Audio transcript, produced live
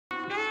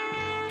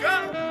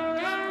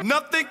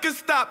Nothing can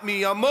stop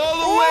me. I'm all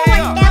the Oh, way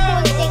up.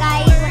 बोलते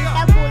guys,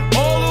 वंटा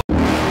बोलते।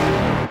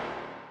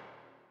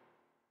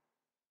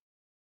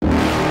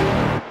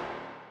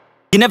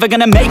 You're never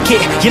gonna make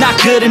it, you're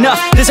not good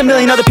enough. There's a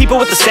million other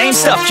people with the same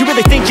stuff. You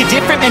really think you're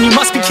different? Man, you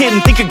must be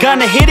kidding. Think you're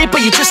gonna hit it,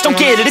 but you just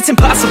don't get it. It's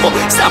impossible,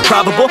 it's not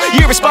probable,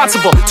 you're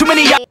irresponsible. Too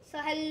many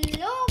So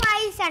hello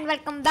guys and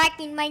welcome back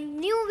in my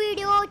new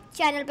video.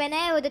 Channel पे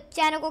नए हो तो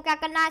channel को क्या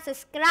करना है,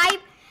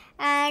 subscribe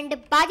and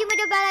बाजू में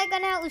जो बेल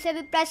आइकन है उसे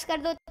भी प्रेस कर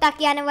दो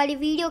ताकि आने वाली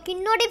वीडियो की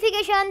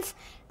नोटिफिकेशंस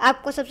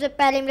आपको सबसे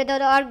पहले मिले।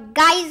 दो और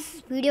गाइस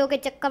मतलब के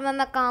चक्कर में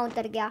मैं कहाँ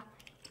उतर गया।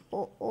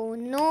 ओ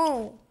नो,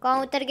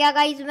 कहाँ उतर गया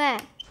गाइस, मैं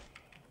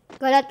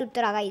गलत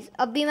उतरा गाइस।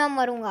 अभी मैं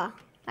मरूंगा,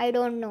 आई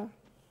डोंट नो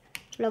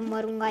मतलब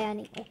मरूंगा या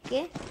नहीं।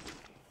 ओके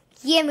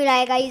ये मिला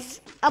है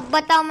गाइस। अब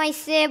बताओ मैं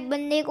इससे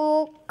बंदे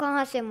को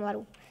कहाँ से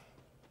मारूं।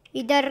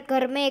 इधर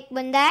घर में एक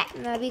बंदा है,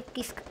 मैं अभी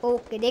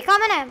ओके देखा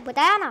मैंने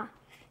बताया ना,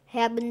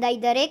 है बंदा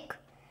इधर एक।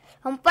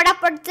 हम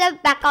फटाफट से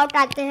बैकआउट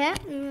आते हैं,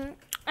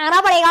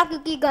 आना पड़ेगा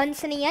क्योंकि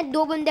गन्स नहीं है।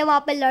 दो बंदे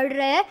वहाँ पे लड़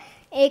रहे हैं,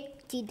 एक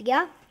जीत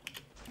गया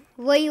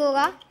वही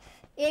होगा।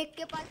 एक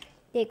के पास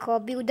देखो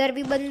अभी उधर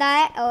भी बंदा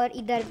है और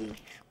इधर भी,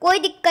 कोई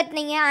दिक्कत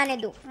नहीं है, आने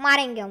दो,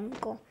 मारेंगे हम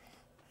उनको।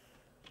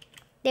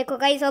 देखो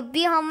गाइस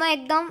अभी हमें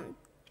एकदम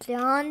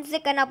ध्यान से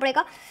करना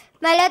पड़ेगा।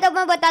 पहले तो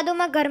मैं बता दूं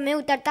मैं घर में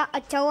उतरता,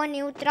 अच्छा हुआ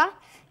नहीं उतरा।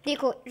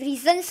 देखो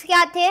रीजंस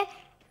क्या थे,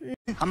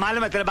 हम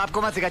मालूम है तेरे बाप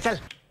को मत सिखा, चल।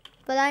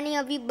 पता नहीं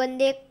अभी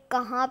बंदे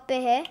कहाँ पे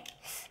है।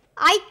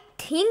 आई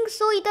थिंक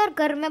सो इधर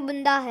घर में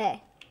बंदा है।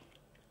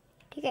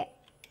 ठीक है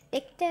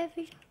देखते हैं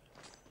फिर।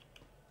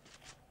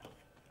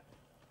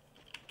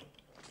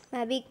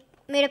 मैं भी,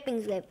 मेरे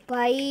पिंग्स गए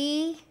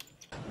भाई।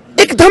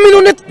 एकदम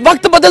इन्होंने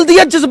वक्त बदल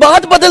दिया,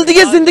 जज्बात बदल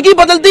दिए, जिंदगी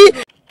बदल दी।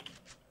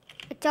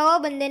 अच्छा वो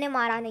बंदे ने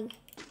मारा नहीं।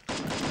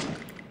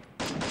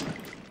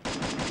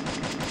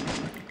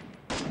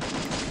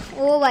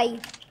 ओ भाई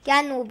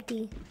क्या नूब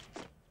थी।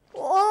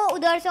 ओ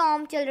उधर से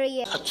आम चल रही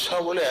है। अच्छा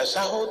बोले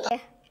ऐसा होता।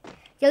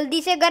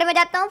 जल्दी से घर में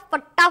जाता हूँ,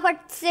 फटाफट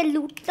से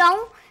लूटता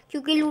हूँ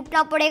क्योंकि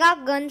लूटना पड़ेगा।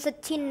 गन्स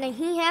अच्छी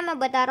नहीं है मैं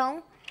बता रहा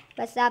हूँ,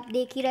 बस आप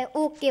देख ही रहे।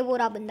 ओके वो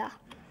रहा बंदा,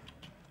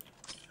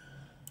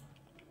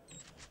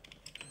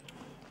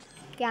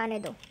 क्या आने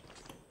दो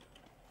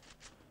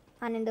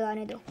आने दो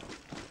आने दो।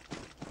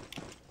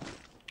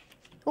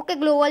 ओके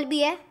ग्लोबल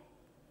भी है।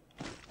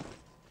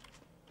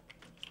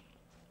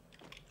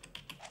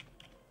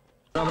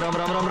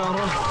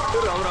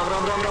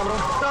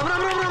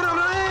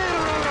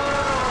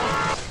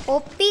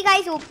 OP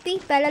guys OP.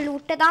 पहले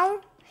लूटता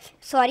हूँ,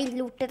 सॉरी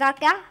लूटता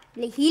क्या,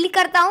 हील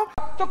करता हूँ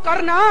तो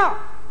करना,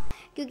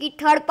 क्योंकि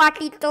थर्ड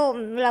पार्टी तो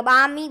मतलब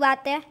आम ही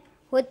बात है,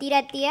 होती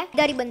रहती है।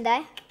 इधर ही बंदा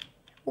है,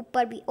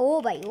 ऊपर भी। ओ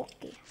भाई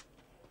ओके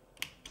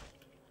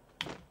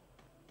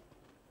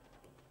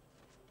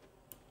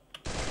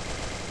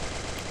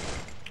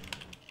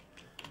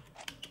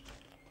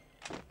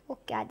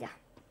ओके आजा।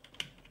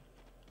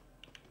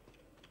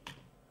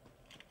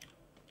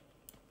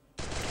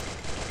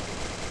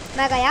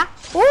 मैं गया।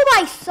 ओ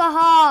भाई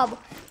साहब,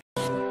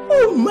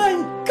 ओह माय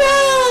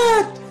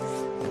गॉड,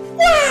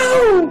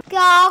 वाओ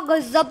क्या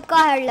गजब का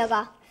हेड लगा।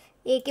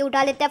 एक ही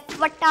उठा लेते हैं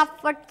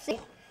फटाफट से।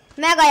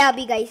 मैं गया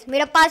अभी गाइस,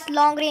 मेरे पास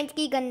लॉन्ग रेंज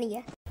की गन नहीं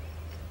है।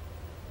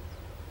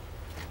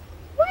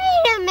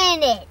 Wait a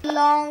minute,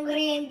 long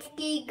range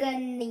की गन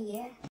नहीं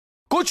है।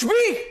 कुछ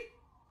भी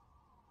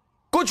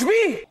कुछ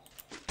भी।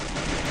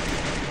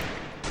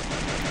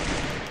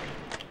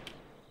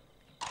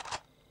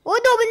 वो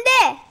दो बंदे।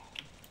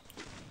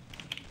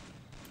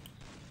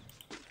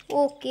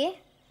 Okay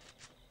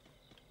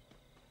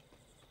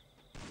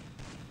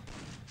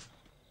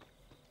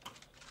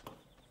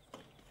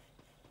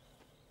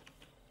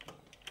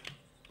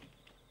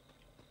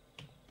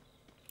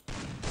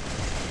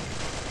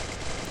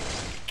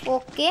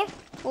okay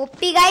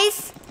OP guys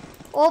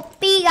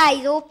OP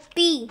guys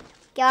OP.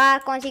 क्या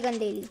कौन सी गन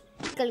दे ली,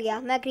 निकल गया।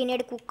 मैं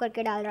ग्रेनेड कुक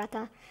करके डाल रहा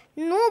था।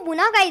 नूब हूं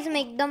ना गाइस,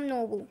 मैं एकदम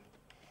नूब हूं।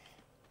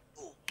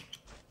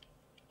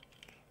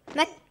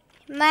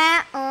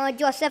 मैं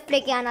जोसेफ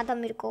लेके आना था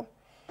मेरे को।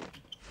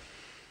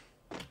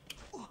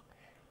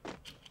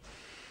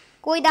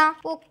 कोई दा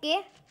ओके।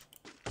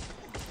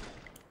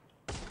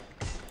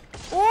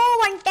 ओ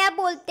वन टैप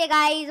बोलते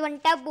गाइस, वन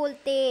टैप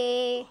बोलते।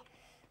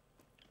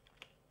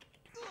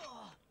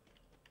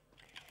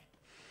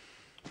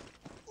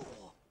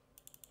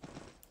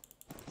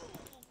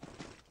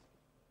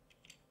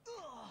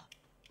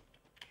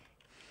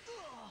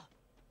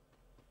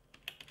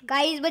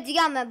 गाइस बच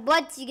गया, मैं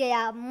बच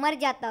गया, मर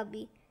जाता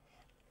अभी।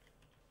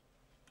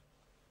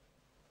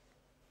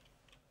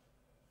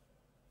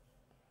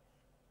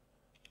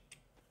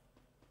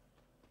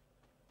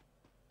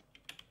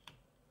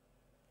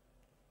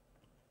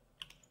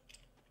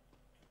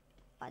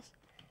 बस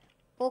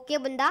ओके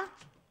बंदा।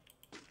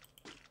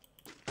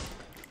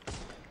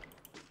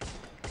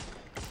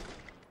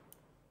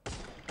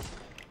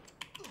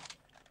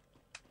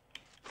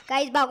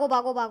 गाइस भागो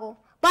भागो भागो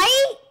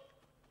भाई।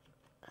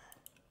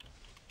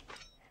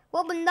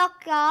 वो बंदा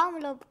क्या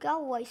मतलब क्या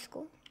हुआ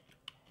इसको।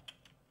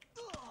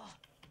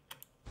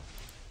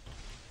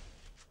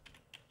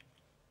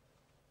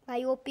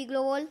 भाई ओपी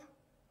ग्लोवल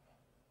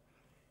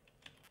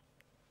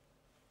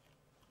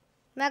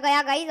मैं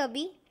गया गाइस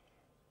अभी।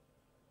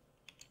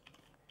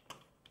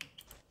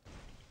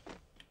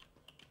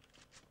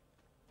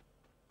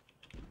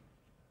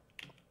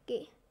 ओके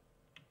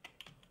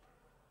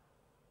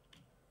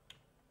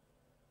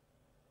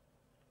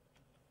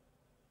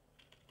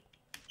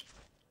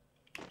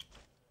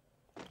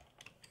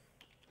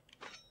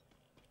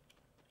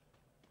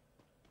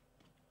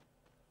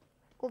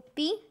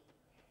ओपी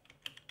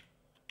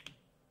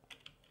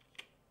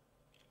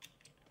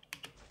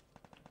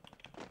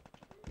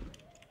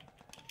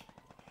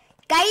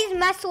गाइस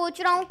मैं सोच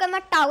रहा हूँ कि मैं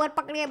टावर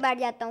पकड़ के बैठ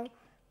जाता हूँ।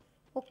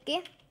 ओके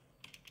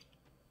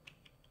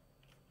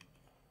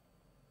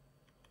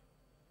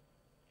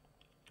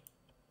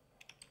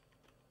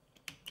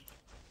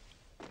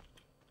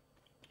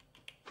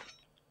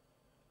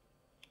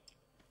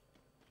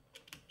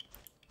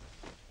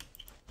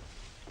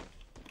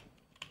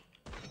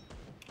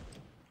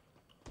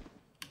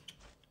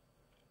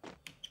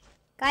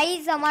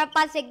गाइस हमारे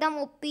पास एकदम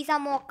ओपी सा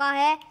मौका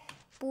है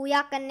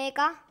पूजा करने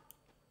का।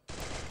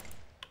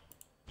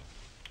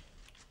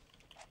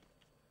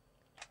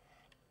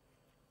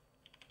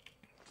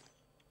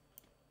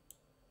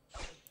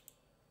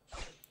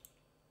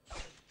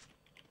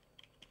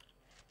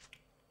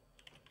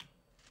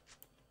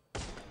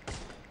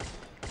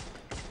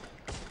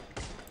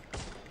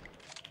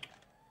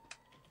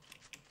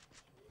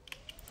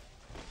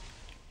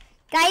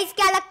 गाइस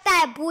क्या लगता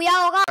है बूया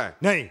होगा?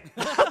 नहीं।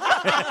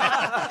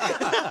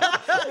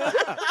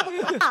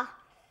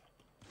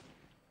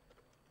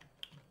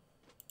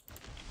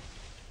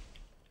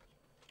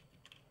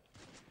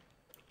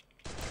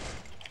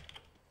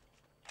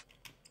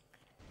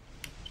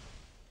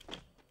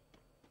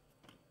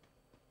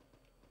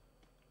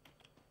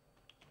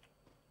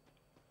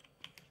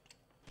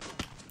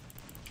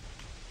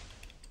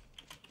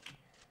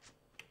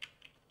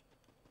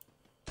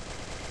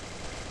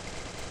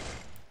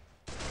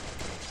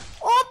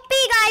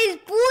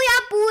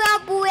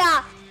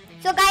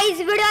 तो गाइस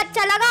वीडियो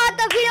अच्छा लगा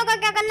तो वीडियो को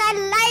क्या करना है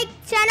लाइक,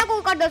 चैनल को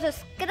कर दो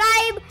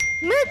सब्सक्राइब।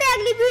 मिलते हैं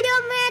अगली वीडियो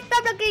में,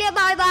 तब तक के लिए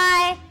bye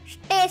bye,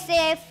 stay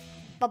safe.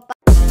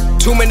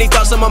 Too many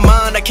thoughts on my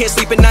mind, I can't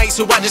sleep at night,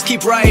 so I just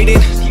keep writing.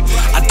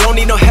 I don't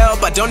need no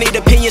help, I don't need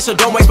opinions, so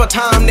don't waste my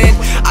time then.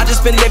 I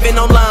just been living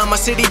online,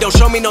 my city don't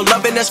show me no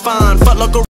loving, that's fine. Fuck local